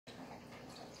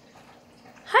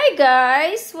Hi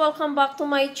guys! Welcome back to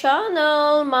my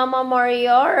channel, Mama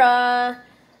Mariora.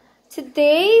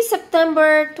 Today,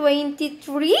 September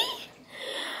 23,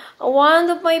 one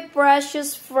of my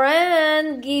precious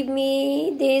friends gave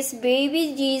me this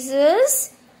baby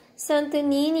Jesus, Santo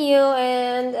Nino,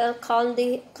 and a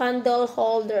candle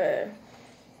holder.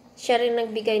 Siya rin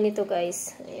nagbigay nito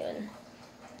guys. Ayan.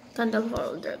 Candle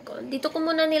holder ko. Dito ko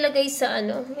muna nilagay sa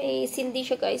may sindi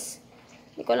siya guys.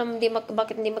 Hindi ko alam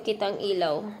bakit hindi makita ang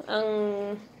ilaw. Ang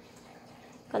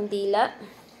kandila.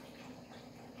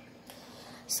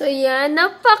 So, yan.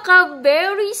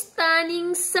 Very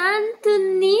stunning Santo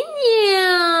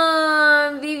Nino.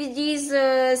 Baby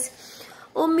Jesus.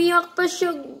 Umiyak pa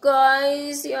siya,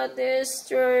 guys. Si Ate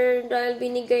Esther.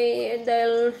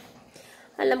 Dahil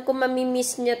alam ko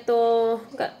mamimiss niya to.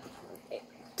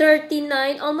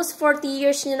 39, almost 40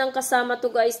 years niya nang kasama to,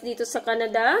 guys, dito sa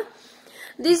Canada.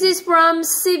 This is from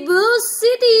Cebu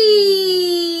City,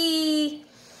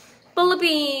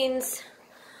 Philippines.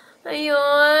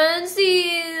 Ayun.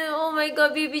 See, oh my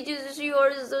God, baby Jesus, you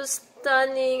are so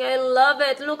stunning. I love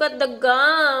it. Look at the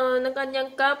gown ng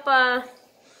kanyang kapa.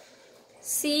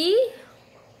 See?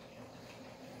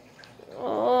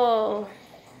 Oh.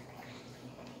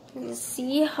 You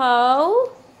see how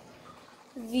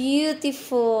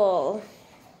beautiful.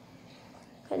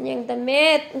 Kanyang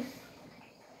damit.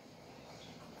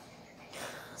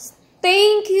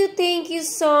 Thank you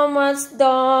so much,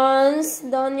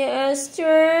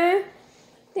 DonEster.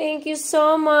 Thank you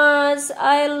so much.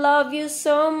 I love you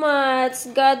so much.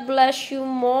 God bless you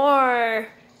more.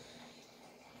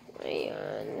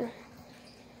 Ayan.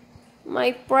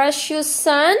 My precious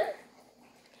son.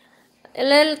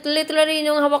 Literally,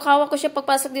 nung hawak-hawak ko siya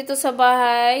pagpasok dito sa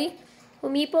bahay,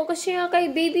 humipo ko siya kay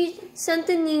baby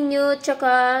Santo Nino,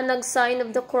 tsaka nag-sign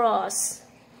of the cross.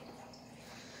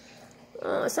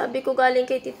 Sabi ko galing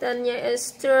kay tita niya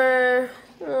Esther.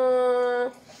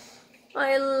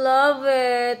 I love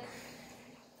it.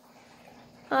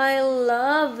 I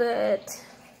love it.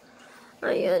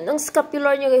 Ayan. Ang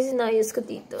scapular niya guys, inayos ko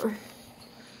dito.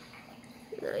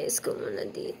 Inayos ko muna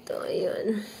dito.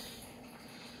 Ayan.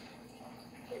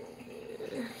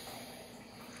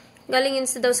 Galingin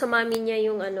sa daw sa mami niya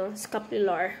yung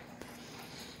scapular.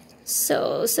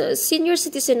 So senior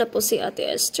citizen na po si Ate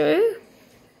Esther.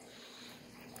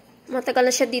 Matagal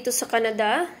na siya dito sa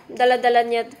Canada. Dala-dala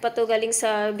niya pa to galing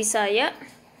sa Bisaya.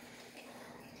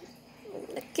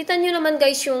 Kita nyo naman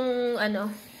guys yung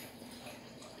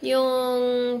yung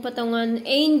patungan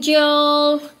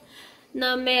angel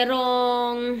na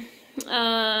merong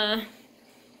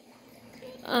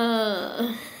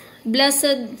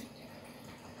blessed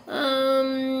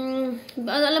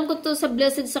alam ko to sa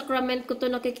Blessed Sacrament ko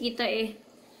to nakikita eh.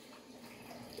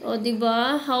 O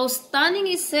diba? How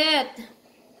stunning is it?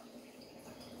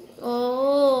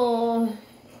 Oh.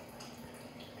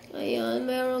 Ayan,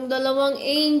 merong dalawang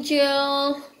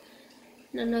angel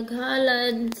na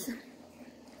naghalad.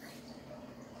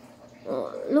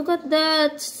 Oh, look at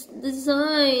that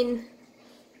design.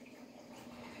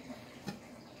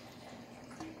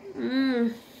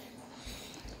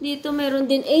 Dito meron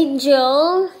din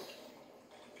angel.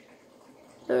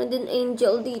 Meron din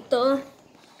angel dito.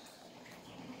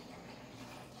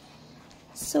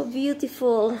 So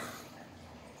beautiful.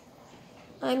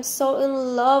 I'm so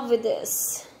in love with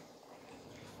this.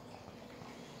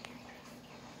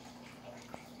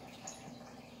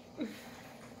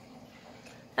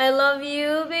 I love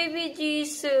you, baby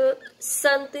Jesus,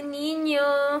 Santo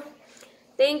Nino.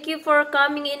 Thank you for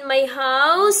coming in my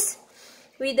house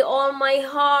with all my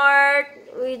heart,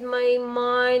 with my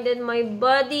mind and my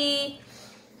body.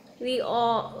 We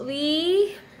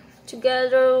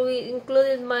together, we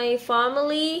included my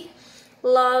family.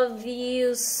 Love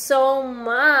you so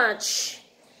much.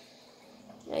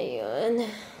 Ayun.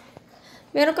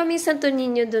 Meron kami Santo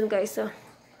Nino dun guys. Oh.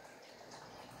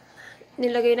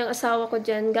 Nilagay ng asawa ko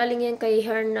dyan. Galing yan kay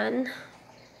Hernan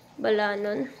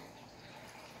Balanon.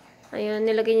 Ayun.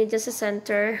 Nilagay niya dyan sa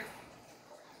center.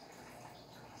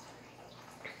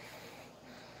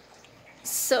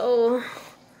 So,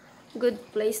 good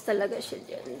place talaga siya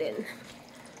dyan din.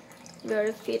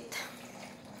 Very fit.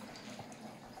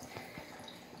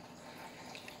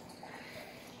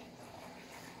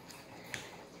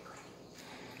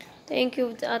 Thank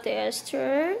you, Ate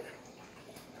Esther.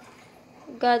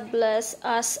 God bless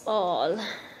us all.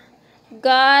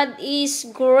 God is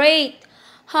great.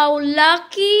 How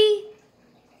lucky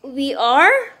we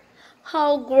are.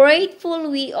 How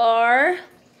grateful we are.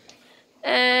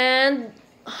 And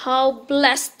how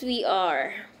blessed we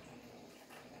are.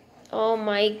 Oh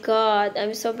my God.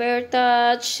 I'm so very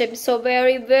touched. I'm so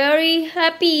very, very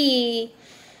happy.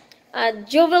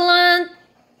 Jubilant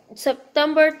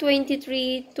September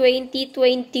 23,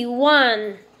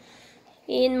 2021.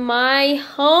 In my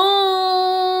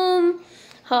home.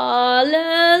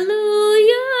 Hallelujah,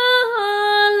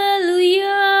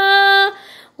 hallelujah.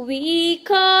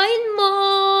 Wikain mo,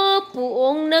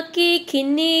 buong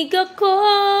nakikinig ako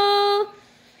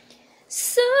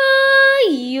sa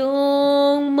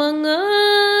iyong mga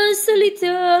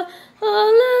salita.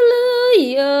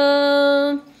 Hallelujah,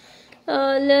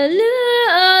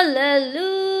 hallelujah, hallelujah.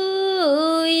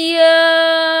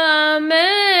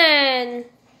 Amen.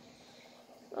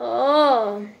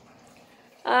 Oh.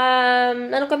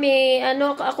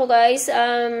 Ako guys,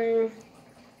 ano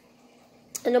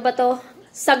ba to?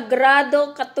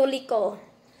 Sagrado Katoliko.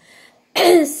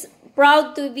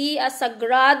 Proud to be a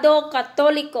Sagrado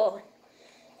Katoliko.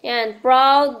 Yan,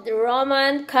 proud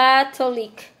Roman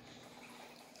Catholic.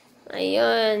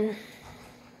 Ayun.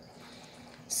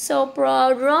 So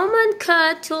proud Roman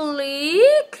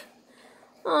Catholic.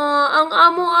 Ang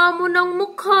amo-amo ng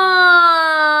mukha.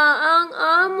 Ang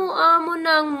amo-amo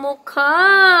ng mukha.